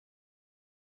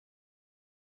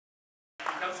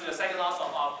comes to the second last of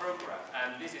our program,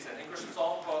 and this is an English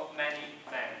song called Many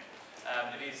Men.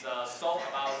 It is a song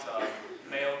about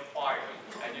male choir,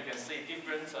 and you can see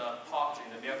different parts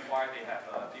in the male choir. They have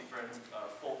different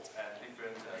thoughts and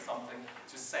different something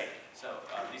to say. So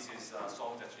this is a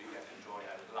song that you can enjoy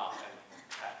and laugh and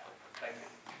have. Thank you.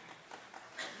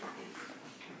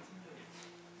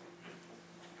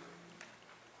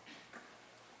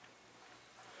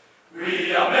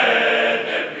 We are men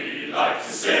and we like to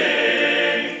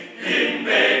sing in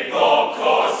big bold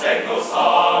chords and close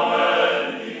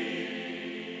harmony.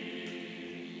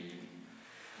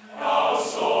 Our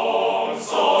songs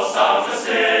all sound the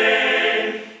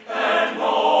same, and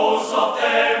most of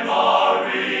them are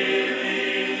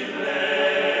really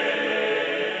lame.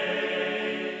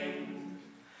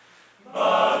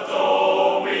 But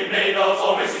though we may not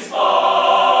always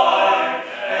inspire,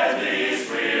 at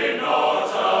least we're not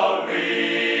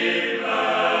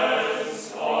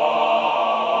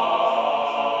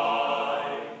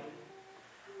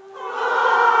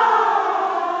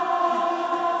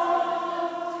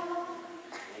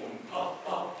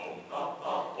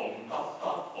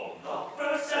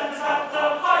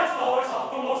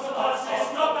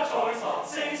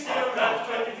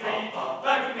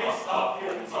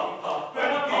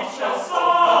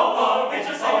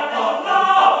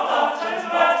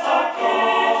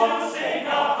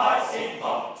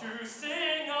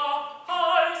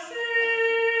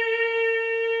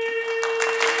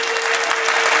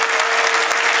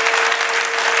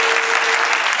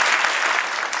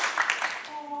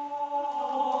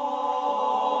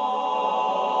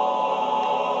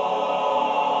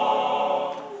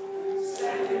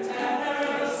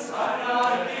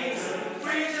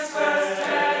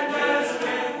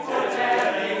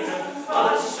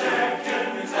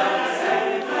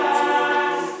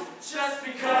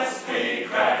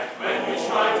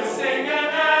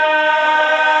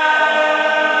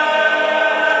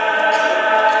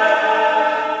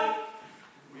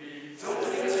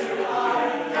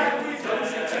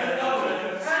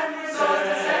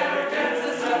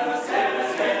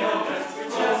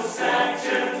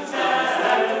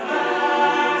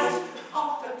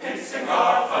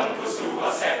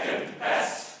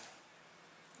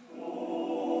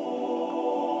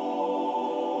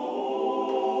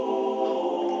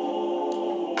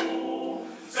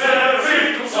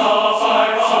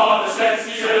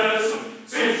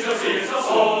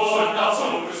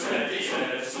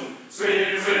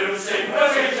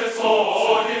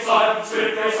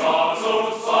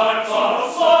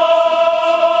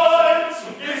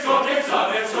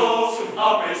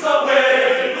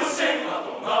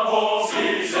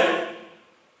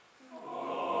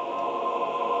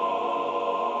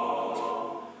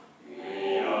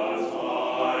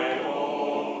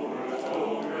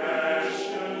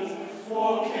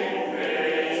walking